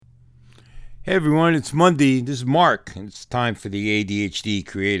Hey everyone, it's Monday. This is Mark, and it's time for the ADHD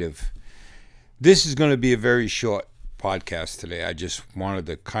Creative. This is going to be a very short podcast today. I just wanted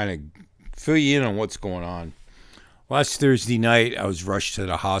to kind of fill you in on what's going on. Last Thursday night, I was rushed to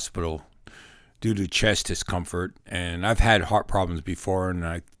the hospital due to chest discomfort, and I've had heart problems before, and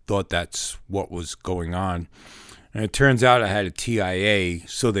I thought that's what was going on. And it turns out I had a TIA,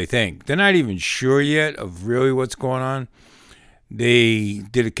 so they think. They're not even sure yet of really what's going on. They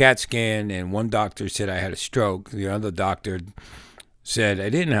did a CAT scan, and one doctor said I had a stroke. The other doctor said I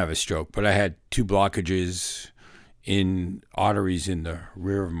didn't have a stroke, but I had two blockages in arteries in the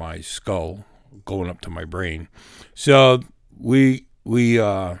rear of my skull going up to my brain. So we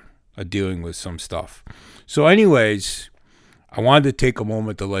are dealing with some stuff. So anyways, I wanted to take a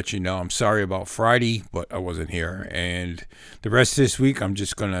moment to let you know I'm sorry about Friday, but I wasn't here. And the rest of this week, I'm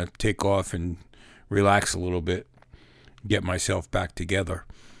just going to take off and relax a little bit, get myself back together.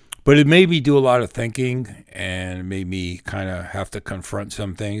 But it made me do a lot of thinking, and it made me kind of have to confront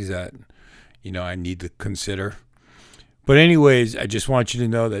some things that, I need to consider. But anyways, I just want you to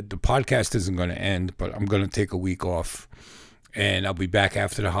know that the podcast isn't going to end, but I'm going to take a week off, and I'll be back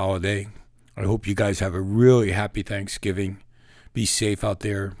after the holiday. I hope you guys have a really happy Thanksgiving. Be safe out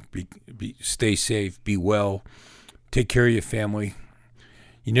there. Stay safe. Be well. Take care of your family.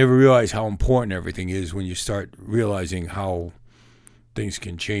 You never realize how important everything is when you start realizing how things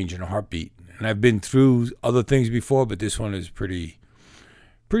can change in a heartbeat. And I've been through other things before, but this one is pretty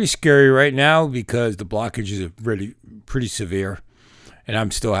scary right now because the blockages are really pretty severe, and I'm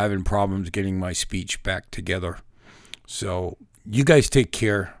still having problems getting my speech back together. So you guys take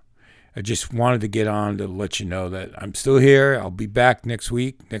care. I just wanted to get on to let you know that I'm still here. I'll be back next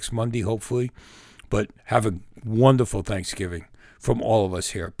week, next Monday, hopefully. But have a wonderful Thanksgiving from all of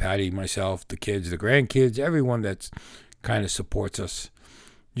us here, Patty, myself, the kids, the grandkids, everyone that kind of supports us.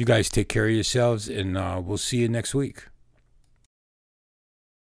 You guys take care of yourselves, and we'll see you next week.